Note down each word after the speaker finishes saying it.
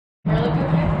Hair look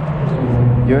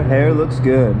okay? Your hair looks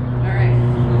good. Alright.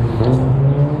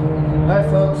 Alright,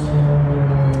 folks.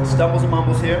 Stumbles and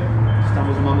Mumbles here.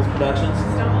 Stumbles and Mumbles Productions.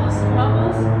 Stumbles,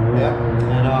 mumbles? Yeah.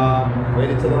 And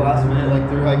waited till the last minute like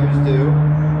through hikers do.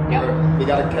 Yep. We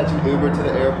gotta catch an Uber to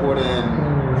the airport in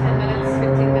 10 minutes,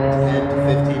 15 minutes. 10 to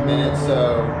 15 minutes.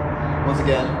 So once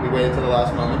again, we waited till the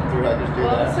last moment. Through hikers do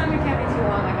Well, that. this time it can't be too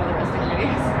long like all the rest of the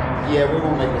videos. Yeah, we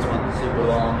won't make this one super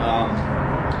long.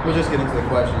 We'll just get into the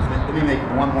questions. Let me make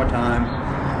it one more time.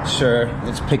 Sure,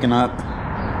 it's picking up.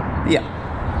 Yeah,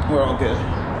 we're all good.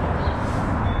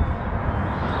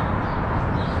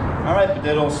 All right,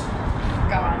 Buddidles.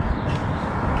 Gone.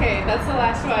 Okay, that's the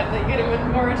last one. They get him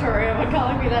a moratorium on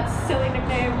calling me that silly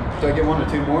nickname. Do I get one or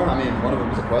two more? I mean, one of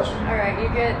them is a question. Alright, you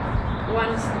get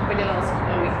one Buddidles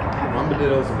a week. One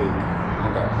Buddidles a week.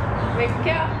 Okay. Make it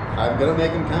count. I'm gonna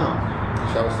make them count.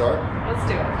 Shall we start? Let's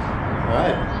do it. All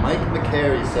right. Mike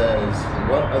McCary says,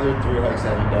 "What other through hikes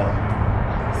have you done?"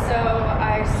 So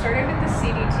I started with the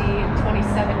CDT in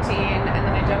 2017, and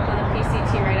then I jumped on the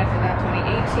PCT right after that,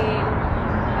 2018.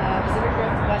 Pacific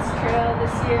Northwest Trail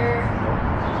this year.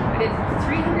 I did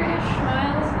 300-ish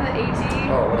miles of the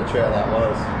AT. Oh, what a trail that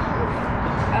was.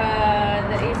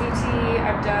 The AZT,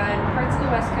 I've done parts of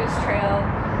the West Coast Trail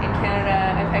in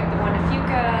Canada. I've hiked the one to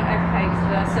Fuca. I've hiked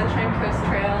the Sunshine Coast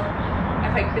Trail.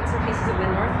 I've hiked bits and pieces of the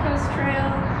North Coast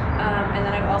Trail. And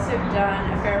then I've also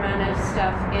done a fair amount of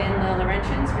stuff in the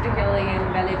Laurentians, particularly in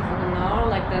Vallée du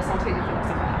Nord, like the Sentier du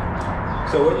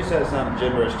Philosophe. So what you said sounded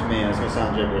gibberish to me, and it's gonna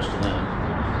sound gibberish to them.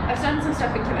 I've done some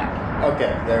stuff in Quebec.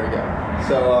 Okay, there we go.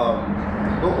 So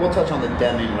we'll touch on the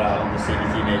Deming route on the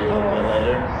CBT maybe a little bit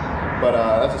later. But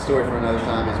that's a story for another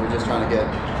time, as we're just trying to get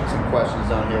some questions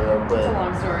down here real quick. It's a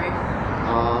long story.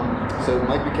 So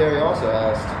Mike McCary also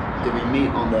asked, did we meet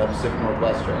on the Pacific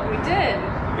Northwest Trail? We did.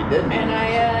 We did meet. And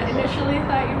I initially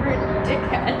thought you were a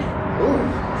dickhead. Ooh,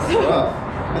 that's rough.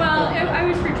 Well, I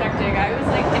was projecting. I was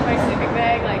like in my sleeping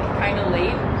bag, like kind of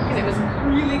late, because it was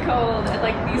really cold. And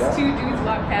like these two dudes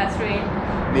walked past me.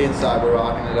 Me and Cy were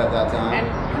rocking it at that time. And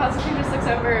Constantine just looks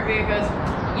over at me and goes,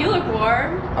 "You look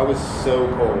warm." I was so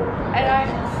cold. And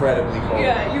incredibly cold.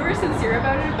 Yeah, you were sincere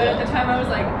about it, but at the time I was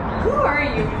like, who are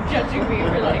you judging me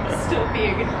for like still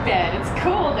being in bed? It's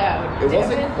cold out. It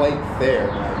wasn't quite fair,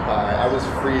 Magpie. I was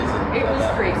freezing. It was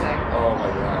freezing. Oh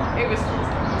my god. It was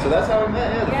freezing. So that's how we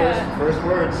met, yeah. The first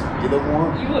words. You look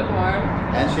warm. You look warm.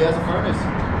 And she has a furnace.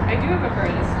 I do have a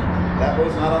furnace. That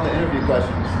was not on the interview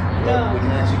questions. No. We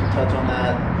can actually touch on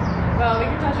that. Well, we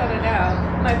can touch on it now.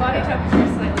 My body temperature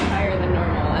is slightly higher than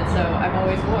normal, and so I'm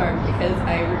always warm because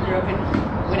I grew up in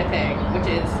Winnipeg, which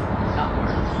is not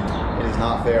warm. It is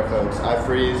not fair, folks. I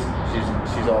freeze.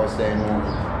 She's always staying warm.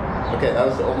 Okay, that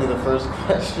was only the first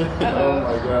question. Oh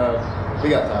my god. We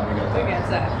got time. We got time. Okay, it's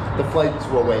that. The flights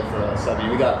will wait for us. I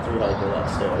mean, we got through hiker left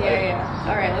still. Right? Yeah.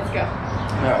 All right, let's go.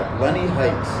 All right, Lenny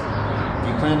hikes. Do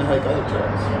you plan to hike other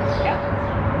trails? Yeah.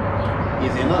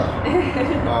 Easy enough.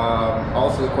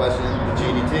 Also the question, the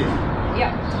GDT.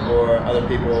 Yeah. Or other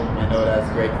people might know it as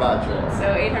the Great Divide Trail. So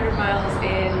 800 miles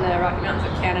in the Rocky Mountains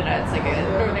of Canada. It's like a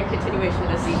northern continuation of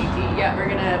the CDT. Yeah, we're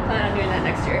gonna plan on doing that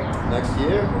next year. Next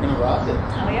year, we're gonna rock it.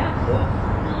 Oh yeah.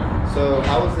 So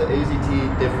how is the AZT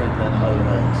different than other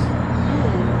hikes?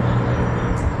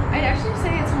 I'd actually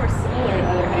say it's more similar to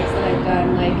other hikes that I've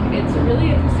done. Like, it's a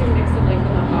really interesting mix of like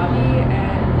the Mojave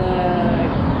and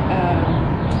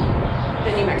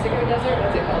the New Mexico desert.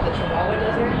 What's it called? The Chihuahua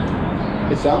Desert?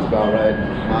 It sounds about right.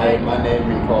 My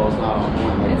name recall is not on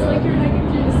point like it's that. It's like you're hiking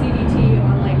through the CDT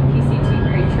on like PCT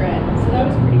grade trend. So that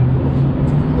was pretty cool.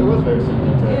 It was very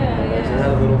similar to Yeah. So it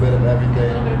had a little bit of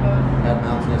everything. A little bit of both. Had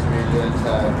mountainous regions,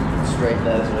 had straight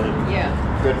desert. Yeah.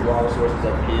 Good water sources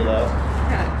up Gila.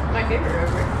 Yeah, my favorite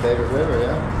river. Favorite river,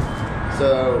 yeah.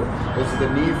 So was the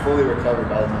knee fully recovered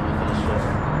by the time we finished it?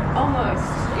 Almost,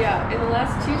 yeah. In the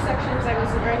last two sections, I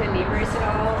wasn't wearing a knee brace at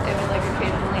all. It would like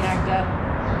occasionally act up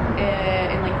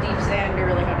in like deep sand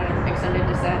or like on an extended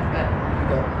descent, but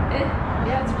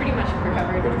yeah, it's pretty much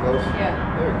recovered. Pretty close? Yeah.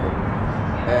 Very cool.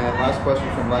 And last question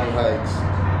from Lenny Hikes.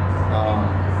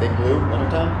 Big Blue,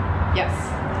 wintertime? Yes.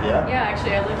 Yeah? Yeah,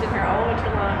 actually, I lived in her all winter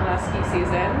long last ski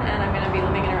season, and I'm going to be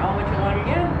living in her all winter long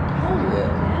again. Oh, yeah.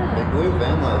 Big Blue,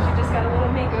 van life. She just got a little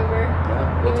makeover.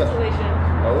 Yeah. New insulation.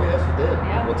 Oh, yes, you did.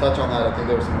 Yeah. We'll touch on that. I think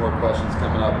there were some more questions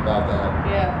coming up about that.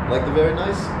 Yeah. Like the very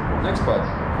nice next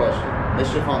question.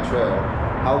 Mischief on Trail.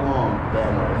 How long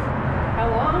van life? How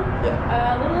long? Yeah.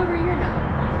 A little over a year now.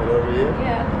 A little over a year?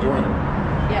 Yeah. Enjoying it?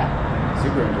 Yeah.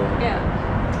 Super enjoying it. Yeah.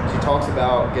 She talks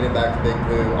about getting back to Big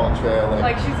Blue on trail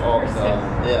like she's a all person. the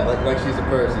time. Yeah, like she's a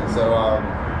person. So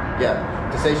yeah,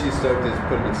 to say she's stoked is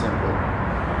putting it simple.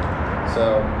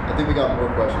 So I think we got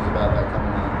more questions about that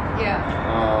coming up. Yeah.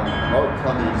 Mark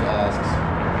Cummings asks,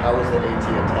 how was the AT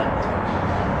attempt?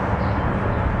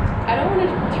 I don't want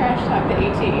to trash talk the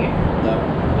AT. No.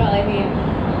 Well, I mean,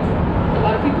 a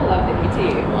lot of people love the AT.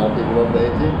 A lot of people love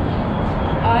the AT?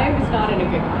 I was not in a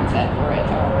good mindset for it,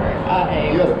 however.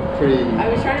 You had a pretty... I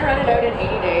was trying to run it out in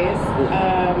 80 days.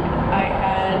 I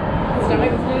had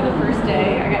stomach flu the first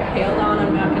day. I got hailed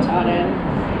on Mount Katahdin.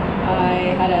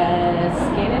 I had a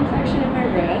skin infection in my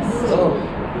wrist. Oh.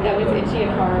 That was itchy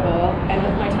and horrible. And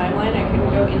with my timeline, I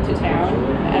couldn't go into town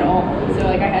at all. So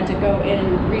like I had to go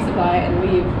in, resupply, and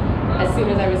leave as soon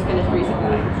as I was finished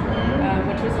resupplying,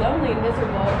 which was lonely and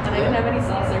miserable. And I didn't have any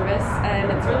cell service.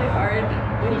 And it's really hard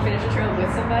when you finish a trail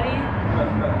with somebody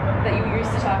that you're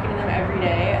used to talking to them every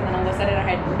day, and then all of a sudden I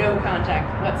had no contact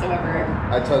whatsoever.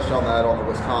 I touched on that on the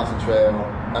Wisconsin Trail.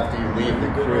 After you leave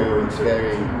the crew, it's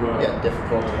very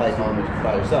difficult to hike on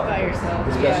by yourself. By yourself,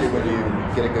 especially when you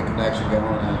get a good connection going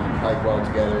and hike well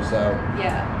together. So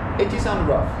yeah, AT sounded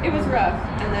rough. It was rough,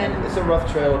 and then it's a rough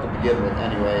trail to begin with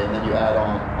anyway, and then you add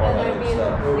on all that other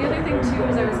stuff. The other thing too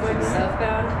is I was going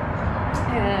southbound,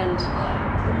 and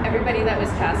everybody that was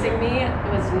passing me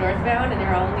was northbound, and they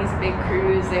were all in these big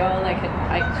crews. They all like had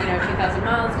hiked 2,000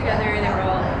 miles together. They were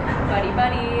all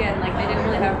buddy, and like they didn't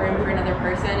really have room for another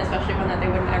person, especially one that they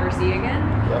wouldn't ever see again.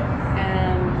 Yep.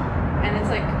 And it's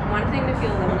like one thing to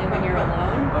feel lonely when you're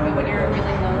alone, but when you're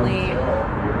really lonely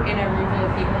in a room full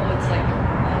of people, it's like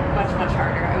much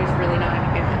harder. I was really not in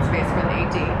a good headspace for the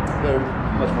AT. They're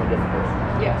much more difficult.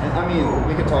 Yeah. And I mean,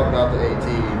 we could talk about the AT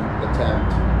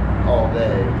attempt all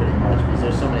day, pretty much, because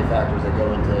there's so many factors that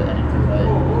go into any through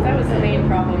hike. That was the main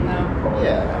problem, though.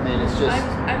 Yeah, I mean, it's just.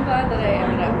 I'm glad that I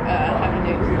ended up having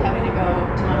to go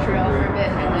to Montreal for a bit,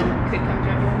 and then could come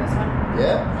join you on this one.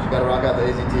 Yeah, you got to rock out the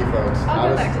AZT, folks. I'll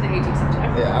go back to the AT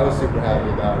sometime. Yeah, I was super happy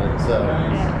about it. So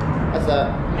that's that.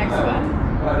 Next one.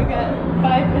 We got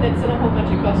 5 minutes and a whole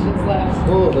bunch of questions left.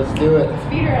 Oh, let's do it.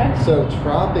 Speed run. So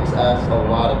Tropics asks a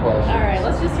lot of questions. All right,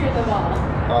 let's just hear them all.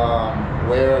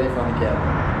 Where are you from in Canada?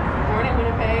 Born in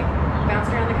Winnipeg,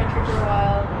 bounced around the country for a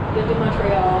while, lived in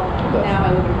Montreal, now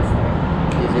I live in Whistler.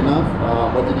 Easy enough.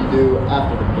 What did you do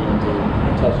after the PNT?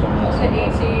 You touched on that. The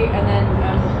AT, and then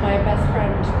my best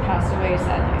friend passed away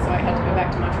sadly, so I had to go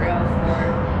back to Montreal for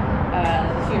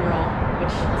the funeral,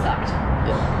 which sucked.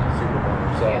 Yeah, super fun.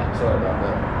 So, sorry about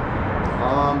that.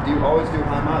 Do you always do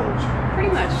high mileage? Pretty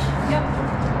much, yep.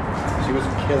 She was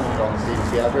killing it on the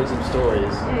CDC. I've heard some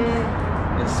stories.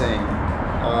 Insane.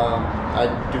 I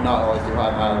do not always do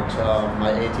high mileage.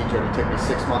 My AT journey took me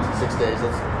 6 months and 6 days.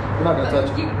 We're not going to touch.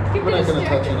 We're not going to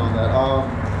touch in on that.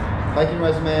 Hiking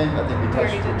resume. I think we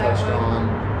touched on.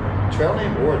 Trail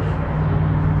name origin.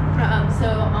 So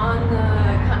on the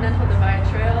Continental Divide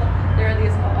Trail, there are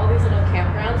all these little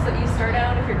campgrounds that you start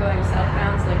out if you're going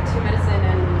southbound. So like Two Medicine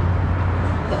and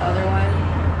the other one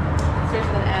starts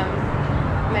with an M.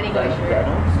 Many Glacier.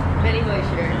 Many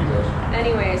Glacier.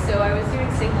 Anyway, so I was doing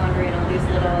sink laundry in all these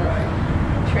little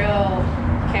trail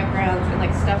campgrounds, and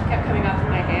like stuff kept coming off of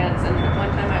my hands. And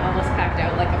one time I almost packed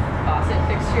out like a faucet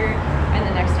fixture, and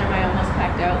the next time I almost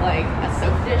packed out like a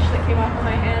soap dish that came off of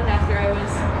my hand after I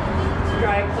was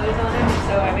drying clothes on it.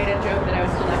 So I made a joke that I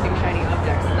was collecting shiny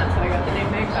objects, and that's how I got the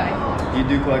name Magpie. You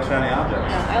do collect shiny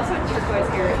objects? Yeah, I also had turquoise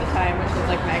hair at the time, which was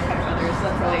like Magpie feathers, so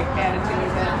that's really added to me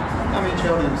a bit. I mean,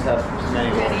 trail names have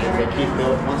many origins. They keep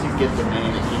building. Once you get the name,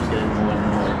 it keeps getting more and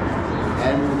more.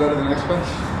 And we'll go to the next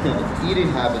question. Eating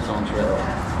habits on trail.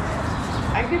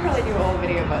 I could probably do a whole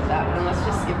video about that one. Let's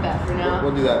just skip that for now.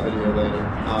 We'll do that video later.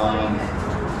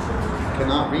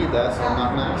 Cannot read that, so I'm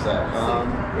not going to ask that.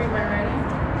 Read my writing.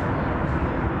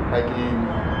 Hiking.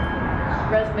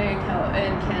 Resume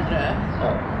in Canada.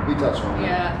 Oh, we touched on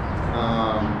that.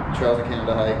 Yeah. Trails in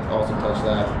Canada hike, also touched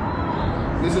that.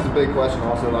 This is a big question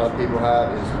also a lot of people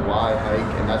have is why hike,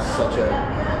 and that's such a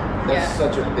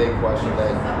big question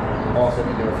that also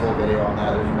can do a full video on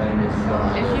that. There's many reasons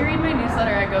behind it. If you read my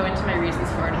newsletter, I go into my reasons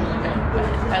for it a little bit.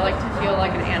 I like to feel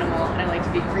like an animal, and I like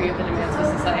to be free of the demands of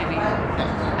society.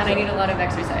 And I need a lot of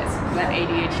exercise. I'm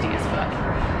ADHD as fuck.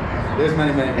 There's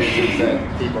many reasons that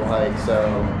people hike, so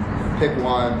pick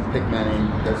one, pick many.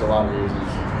 There's a lot of reasons.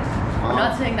 I'm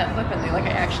not saying that flippantly, like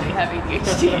I actually have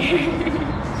ADHD.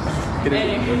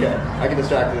 Okay, I can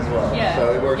distract it as well. Yeah.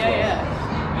 So it works well. Yeah.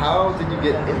 How did you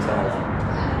get into hiking?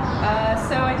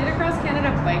 So I did a cross Canada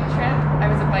bike trip. I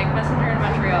was a bike messenger in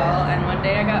Montreal, and one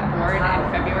day I got bored in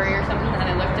February or something, and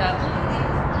I looked up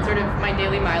sort of my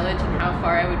daily mileage and how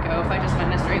far I would go if I just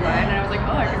went in a straight line, and I was like,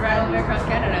 oh, I could ride all the way across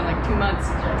Canada in like 2 months.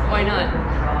 Why not?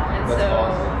 And That's so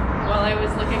awesome. while I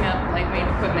was looking up lightweight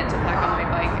equipment to pack on my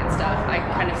bike and stuff, I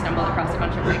kind of stumbled across a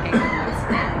bunch of hiking blogs,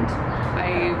 and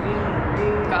I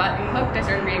got hooked. I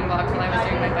started reading blogs while I was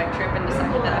doing my bike trip and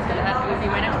decided that after that it would be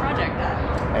my next project.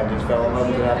 And just fell in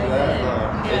love with it after that?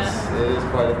 Yeah. It is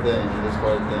quite a thing. It is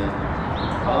quite a thing.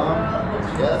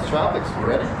 Yeah, it's tropics. You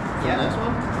ready? For the next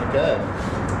one? Okay.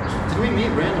 Did we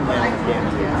meet randomly on the game?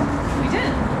 We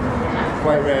did.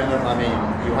 Quite random. I mean,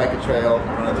 you hike a trail,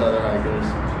 run into other hikers.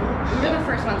 We were the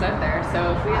first ones out there,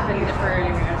 so if we had been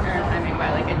deferring our timing by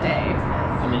like a day,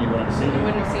 I mean, you wouldn't have seen it. you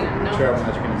wouldn't have seen it. No. Trail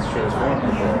magic in its truest form.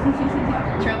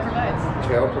 Trail provides.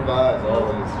 Trail provides,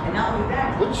 always.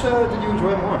 Which did you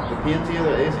enjoy more, the PNT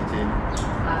or the AZT?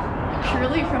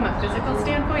 Purely from a physical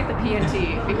standpoint, the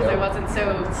PNT, because I wasn't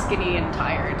so skinny and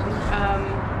tired.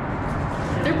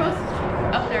 They're both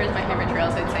up there as my favorite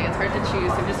trails, I'd say. It's hard to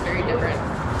choose, they're just very different.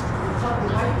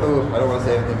 Oh, I don't want to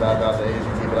say anything bad about the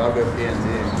AZT, but I'll go PNT.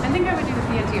 I think I would do the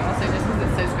PNT also just because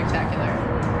it's so spectacular.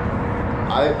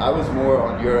 I was more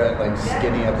on your end, like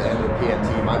skinny at the end of the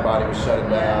PNT. My body was shutting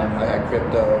down. I had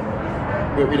crypto.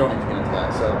 We don't need to get into that,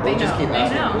 so we'll just keep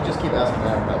asking. We'll just keep asking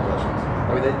that questions.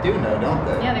 I mean, they do know, don't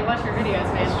they? Yeah, they watch your videos,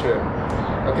 man. That's true.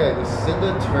 Okay, the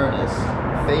Cinda Turnus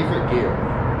favorite gear,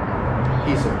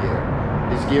 piece of gear.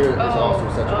 This gear is also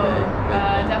such a big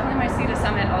definitely my Cedar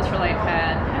Summit ultralight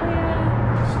pad. Hell yeah.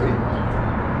 Sweet.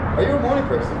 Are you a morning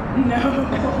person? No.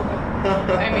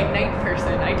 I'm a night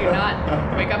person. I do not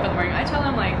wake up in the morning. I tell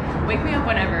them, like, wake me up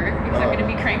whenever, because I'm going to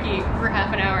be cranky for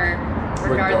half an hour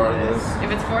regardless.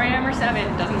 If it's 4 a.m. or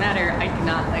 7, doesn't matter. I do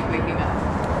not like waking up.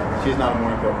 She's not a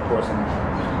morning person.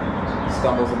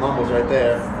 Stumbles and Mumbles right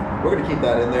there. We're going to keep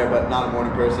that in there, but not a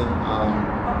morning person.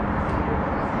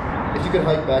 If you could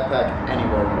hike backpack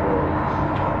anywhere in the world.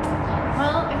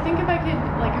 Well, I think if I could,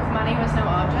 like, if money was no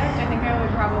object, I think I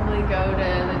would probably go to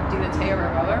do the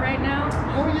Teotihuacan right now.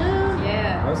 Oh, yeah?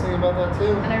 Yeah. I was thinking about that,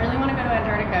 too. And I really want to go to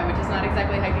Antarctica, which is not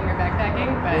exactly hiking or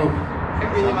backpacking, but I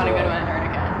really want to go to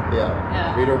Antarctica.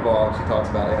 Yeah. Read her blog. She talks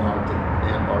about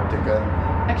Antarctica.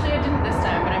 Actually, I didn't this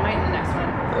time, but I might in the next one.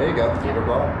 There you go. Read her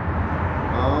blog.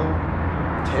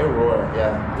 Terror.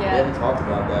 Yeah. We haven't talked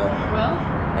about that. Well,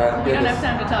 we don't have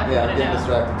time to talk about it now. Yeah, I'm getting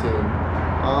distracted, too.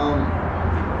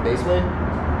 Base weight?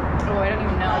 Oh, I don't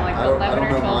even know. Like 11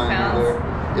 or 12 pounds.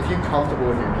 Either. If you're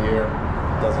comfortable with your gear,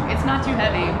 it's not too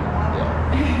heavy.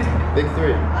 Yeah. Big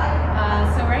three.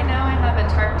 So right now I have a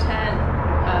Tarp Tent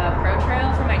Pro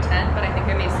Trail for my tent, but I think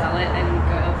I may sell it and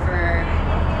go for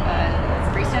a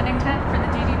freestanding tent for the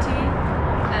DDT.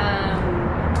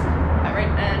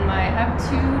 And I have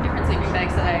 2 different sleeping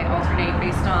bags that I alternate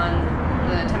based on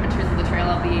the temperatures of the trail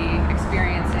I'll be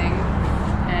experiencing.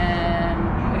 And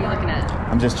what are you looking at?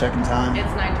 I'm just checking time. It's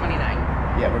 9:29.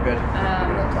 Yeah, we're good.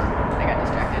 We're good on time. I got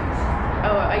distracted.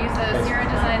 Oh, I use a Zero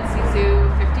Design Sisu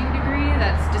 15 degree.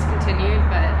 That's discontinued,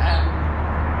 but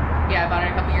I bought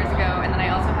it a couple years ago. And then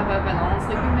I also have a Valon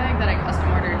sleeping bag that I custom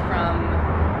ordered from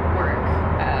work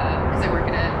because I work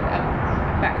at a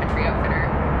backcountry outfitter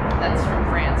that's from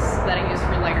France that I use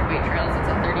for lighter weight trails. It's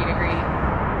a 30 degree.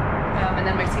 And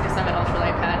then my Cedar Summit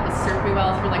ultralight pad has served me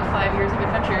well through like 5 years of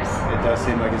adventures. It does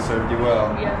seem like it served you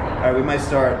well. Yeah. All right, we might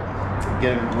start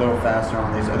getting a little faster on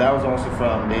these. That was also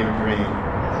from David Green.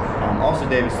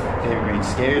 David Green,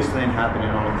 scariest thing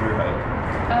happening on a through hike.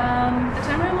 The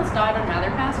time I almost died on Mather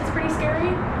Pass was pretty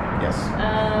scary. Yes.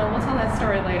 We'll tell that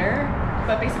story later.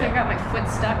 But basically I got my foot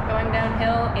stuck going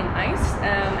downhill in ice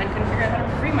and couldn't figure out how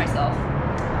to free myself.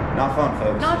 Not fun,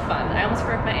 folks. Not fun. I almost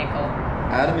broke my ankle.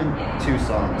 Adam in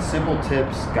Tucson, simple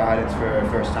tips, guidance for a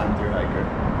first time through hiker.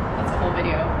 That's a whole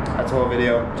video. That's a whole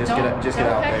video. Just get out there.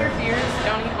 Don't pack your fears.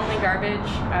 Don't eat only garbage.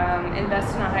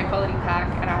 Invest in a high quality pack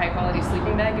and a high quality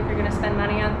sleeping bag if you're going to spend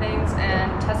money on things,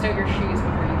 and test out your shoes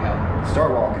before you go.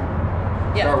 Start walking.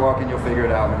 Yeah. Start walking. You'll figure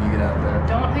it out when you get out there.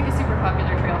 Don't hike a super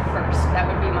popular trail first. That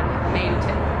would be my main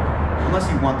tip. Unless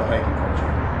you want the hiking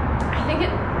culture. I think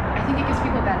it gives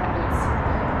people bad habits.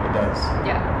 It does.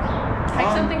 Yeah.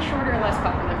 Hike something shorter or less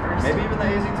popular first. Maybe even the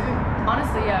AZT.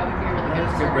 Honestly, yeah, it would be a really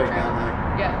good breakdown there.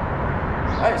 Yeah.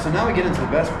 All right, so now we get into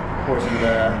the best portion of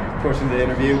the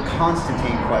interview,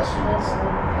 Constantine questions.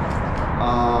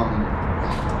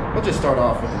 We'll just start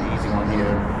off with an easy one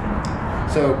here.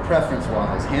 So,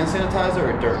 preference-wise, hand sanitizer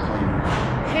or dirt cleaner?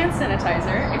 Hand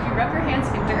sanitizer. If you rub your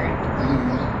hands in dirt,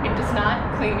 it does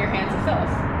not clean your hands of filth.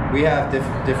 We have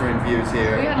different views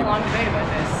here. We had a long debate about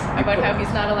this, about how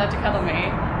he's not allowed to cuddle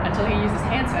me until he uses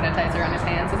hand sanitizer on his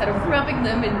hands instead of rubbing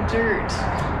them in dirt.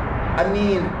 I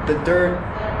mean, the dirt.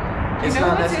 It's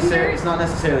not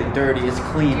necessarily dirty. It's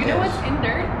clean. Do you know what's in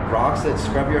dirt? Rocks that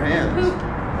scrub your hands. Poop.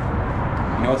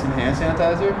 You know what's in hand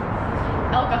sanitizer?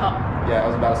 Alcohol. Yeah, I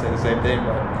was about to say the same thing,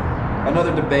 but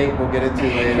another debate we'll get into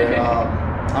later.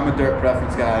 I'm a dirt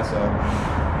preference guy, so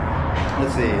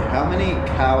let's see. How many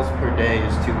cows per day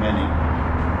is too many?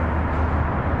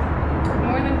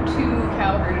 More than 2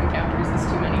 cow herd encounters is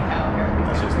too many cow herd.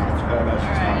 That's just not true. That's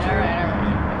just not true. All right.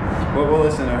 We'll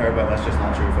listen to her, but that's just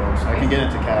not true, folks. I can get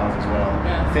into cows as well.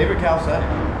 Yeah. Favorite cow setting?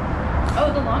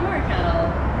 Oh, the Longmore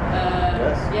cattle.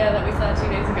 Yes. Yeah, that we saw 2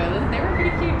 days ago. They were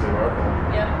pretty cute. They were cool.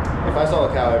 Yeah. If I saw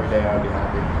a cow every day, I'd be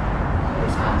happy.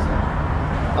 Wisconsin.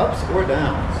 Ups or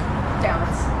downs?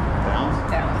 Downs. Downs?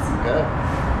 Downs. Okay.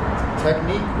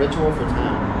 Technique, ritual for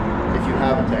town. If you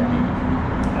have a technique.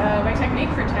 My technique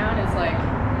for town is like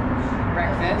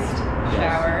breakfast,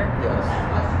 shower, Yes.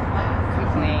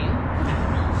 complain,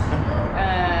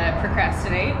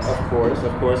 procrastinate. Of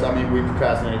course. I mean, we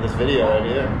procrastinated this video right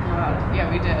here. Yeah,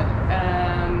 we did.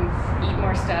 Eat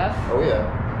more stuff. Oh yeah.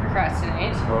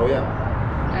 Procrastinate. Oh yeah.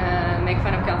 Make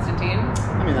fun of Constantine.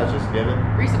 I mean, that's just given.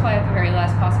 Resupply at the very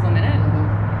last possible minute.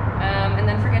 And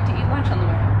then forget to eat lunch on the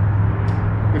way out.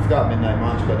 We forgot midnight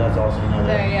munch, but that's also another.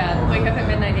 Wake up at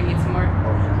midnight and eat some more.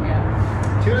 Oh yeah.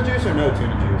 Yeah. Tuna juice or no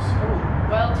tuna juice?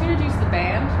 Well, Tuna Juice, the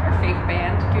band, or fake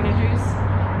band, Tuna Juice,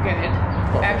 good.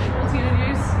 Actual Tuna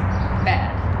Juice,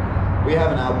 bad. We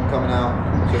have an album coming out,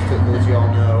 just to let you all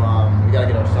know. We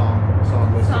gotta get our song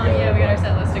list together. Yeah, we got our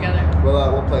set list together.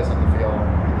 We'll play something for y'all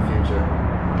in the future.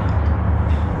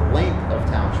 Length of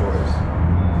town chores.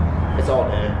 It's all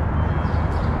day.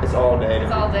 It's all day.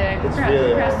 It's all day. It's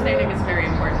really Procrastinating all day. is very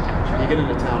important to town You chores. get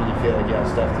into town and you feel like you have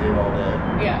stuff to do all day.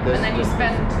 Yeah, and then you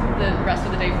spend the rest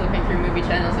of the day flipping through movie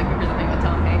channels looking for something with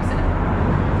Tom Hanks in it.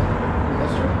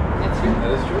 That's true. It's true.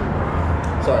 That is true.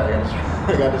 Sorry,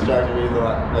 I got distracted reading the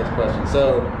next question.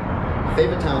 So,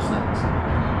 favorite town snacks?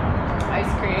 Ice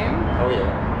cream. Oh yeah.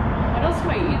 What else do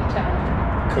I eat in town?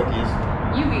 Cookies.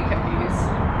 You eat cookies.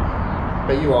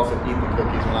 But you also eat the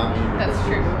cookies when I'm eating the That's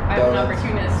cookies. true. I'm an Donuts,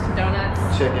 opportunist. Donuts.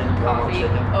 Chicken. Coffee.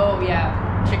 Chicken. Oh yeah.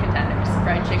 Chicken tenders.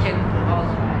 Fried chicken. All of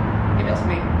that. Give it to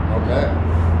me. Okay.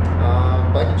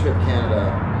 Biking trip Canada.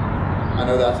 I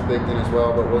know that's a big thing as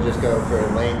well, but we'll just go for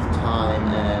length, time,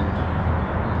 and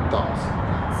thoughts.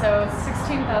 So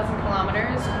 16,000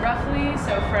 kilometers roughly.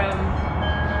 So from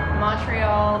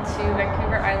Montreal to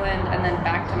Vancouver Island and then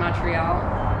back to Montreal.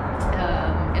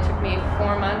 It took me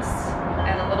 4 months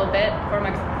and a little bit, 4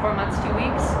 months, 2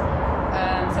 weeks.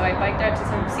 So I biked out to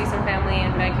see some family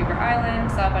in Vancouver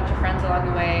Island, saw a bunch of friends along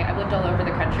the way. I've lived all over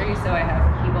the country, so I have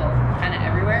people kind of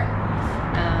everywhere,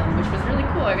 which was really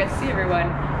cool. I got to see everyone.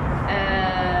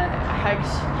 Hiked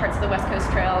parts of the West Coast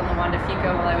Trail and the Juan de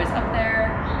Fuca while I was up there.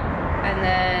 And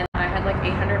then I had like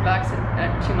 $800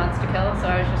 and 2 months to kill, so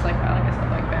I was just like, well, I guess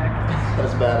I'll bike back.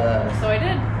 That's badass. So I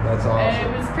did. That's awesome. And it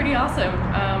was pretty awesome,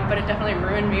 but it definitely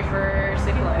ruined me for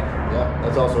city life. Yeah,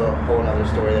 that's also a whole other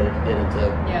story that we can get into.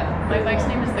 Yeah, my bike's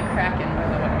name is the Kraken, by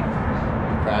the way.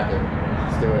 Kraken.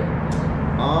 Let's do it.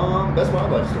 Best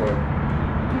wildlife story.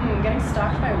 Getting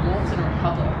stalked by wolves in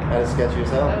Republic. That is sketchy as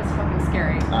hell. That was fucking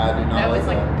scary. I did not That like was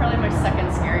like that. probably my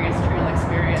second scariest trail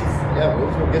experience. Yeah,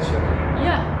 wolves will get you.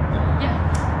 Yeah. Yeah.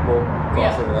 We'll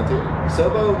cross over that too.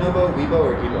 Sobo, Nobo, Weibo,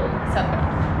 or Ebo?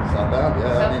 Southbound. Southbound,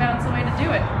 yeah. Southbound's the way to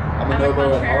do it. I'm a I'm a Nobo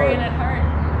at contrarian heart. at heart.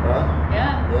 Right?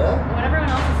 Yeah. Yeah? What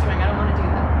everyone else is doing, I don't want to do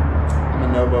that. I'm a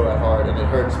Nobo at heart, and it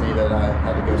hurts me that I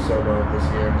had to go Sobo this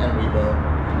year, and Weibo.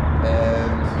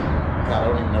 And, God, I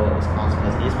don't even know what Wisconsin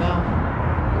is. Eastbound?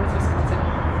 What's Wisconsin?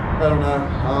 I don't know.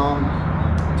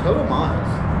 Total miles.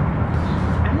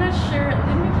 I'm not sure.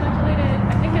 Didn't we calculate it?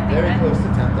 I think at the Very end. close to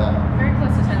 10,000. Very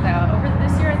close to 10,000. Over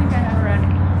this year, I think I have around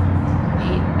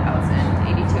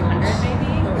 8,000, 8,200 maybe.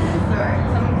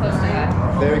 Something close to that.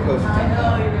 Very close to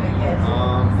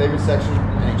 10,000. Favorite section?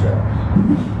 Any trail?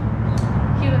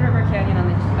 Gila River Canyon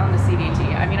on the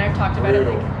CDT. I mean, I've talked about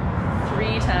Brutal. it like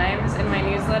 3 times in my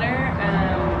newsletter.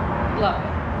 Love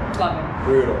it. Love it.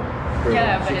 Brutal.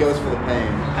 Yeah, but she goes for the pain.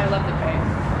 I love the pain.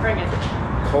 Bring it.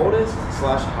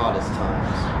 Coldest/hottest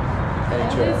times? Any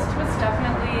trail? Coldest was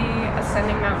definitely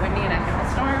ascending Mount Whitney in a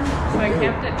hailstorm. So I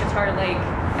camped at Guitar Lake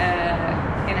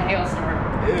in a hailstorm.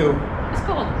 Ew. It's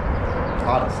cold.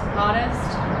 Hottest. Hottest.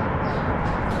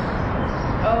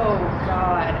 Oh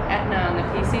God, Etna on the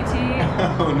PCT.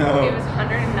 Oh no. It was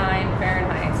 109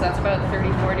 Fahrenheit, so that's about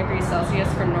 34 degrees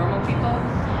Celsius for normal people.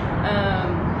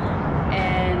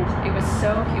 And it was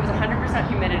 100%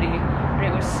 humidity, and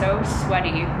it was so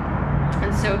sweaty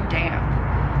and so damp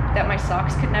that my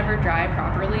socks could never dry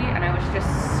properly, and I was just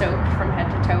soaked from head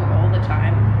to toe all the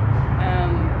time.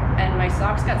 And my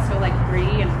socks got so like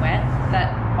gritty and wet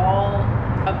that all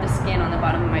of the skin on the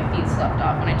bottom of my feet sloughed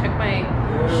off. When I took my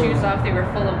shoes off, they were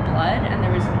full of blood, and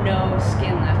there was no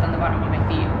skin left on the bottom of my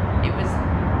feet. It was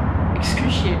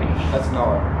excruciating. That's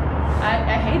gnarly.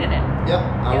 I hated it. Yeah,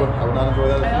 I would not enjoy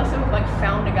that. I also like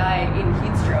found a guy in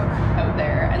heat stroke out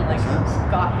there and like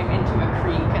got him into a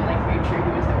creek and like made sure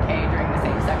he was okay during the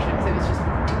same section because it was just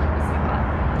ridiculously hot.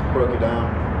 Broke you down.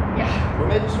 Yeah. What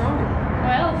made you stronger?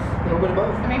 Well, A little bit of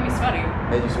both. it made me sweaty.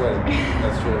 Made you sweaty.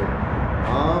 That's true.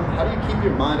 How do you keep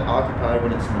your mind occupied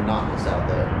when it's monotonous out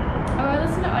there? Oh, I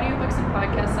listen to audiobooks and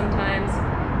podcasts sometimes.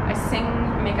 I sing,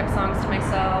 make up songs to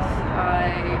myself.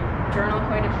 I journal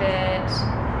quite a bit.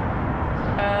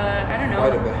 I don't know.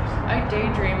 Quite a bit. I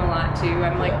daydream a lot too.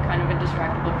 I'm like kind of a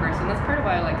distractible person. That's part of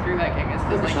why I like through hiking is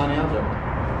because like. Shiny object.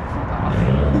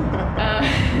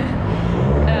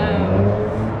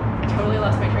 I totally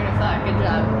lost my train of thought. Good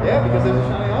job. Yeah, because there's a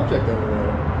shiny object over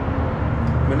there.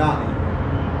 Monotony.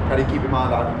 How do you keep your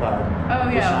mind occupied? Oh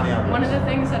with shiny yeah. objects? One of the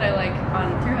things that I like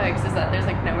on through hikes is that there's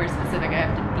like nowhere specific I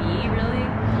have to be really,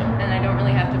 and I don't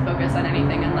really have to focus on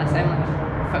anything unless I'm like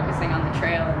focusing on the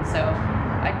trail. And so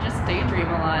I just daydream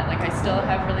a lot. Like I still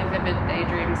have really vivid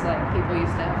daydreams like people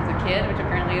used to have as a kid, which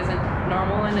apparently isn't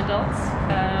normal in adults.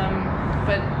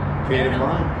 But Creative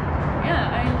mind.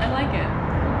 Yeah, I like it.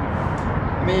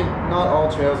 I mean, not all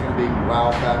trails are going to be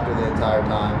wow factor the entire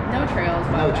time. No trails.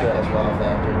 No trails wow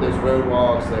factor. There's road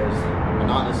walks, there's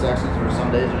monotonous sections where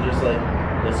some days are just like,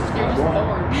 this is You're kind just of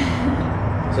boring.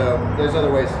 bored. So there's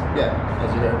other ways, yeah, as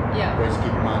you heard, Yeah. ways to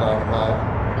keep your mind occupied.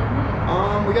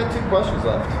 We got 2 questions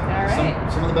left. All right.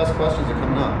 Some of the best questions are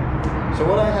coming up. So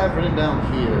what I have written down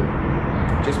here,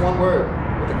 just one word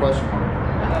with a question mark.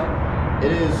 Uh-oh.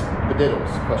 It is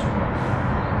Buddidles, question mark.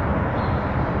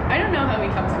 I don't know how he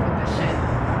comes up with this shit.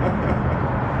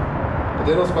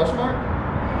 Buddidles, question mark?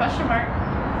 Question mark.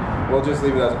 We'll just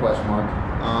leave it as a question mark.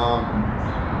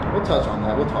 We'll touch on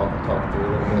that. We'll talk through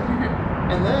it a little bit.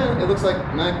 And then it looks like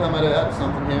Magpie might have added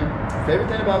something here. Favorite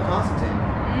thing about Constantine?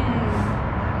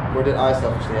 Or did I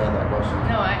selfishly add that question?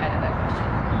 No, I added that question.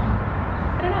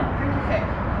 I don't know. Hard to pick.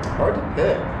 Hard to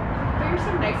pick. But you're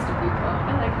so nice to people.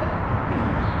 I like that.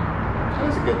 That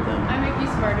was a good thing. I make you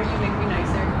smarter. You make me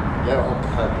nicer. Yeah, oh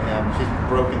god damn. She's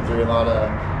broken through a lot of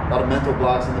mental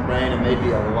blocks in the brain and made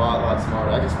me a lot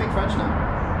smarter. I can speak French now.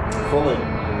 Fully.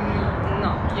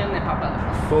 Non, je ne parle pas de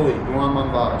français. Fully. Loin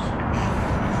manvage.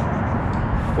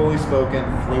 Fully spoken,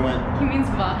 fluent. He means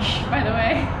vache, by the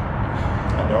way.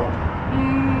 I don't.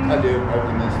 I do. I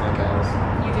really miss my cows.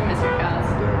 You do miss your cows. I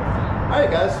do.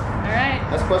 Alright guys. Alright.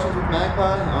 That's questions with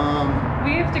Magpie.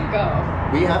 We have to go.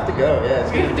 We have to go, yeah.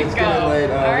 It's getting late.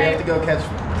 We have to go catch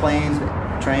planes,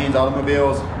 trains,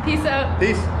 automobiles. Peace out.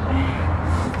 Peace.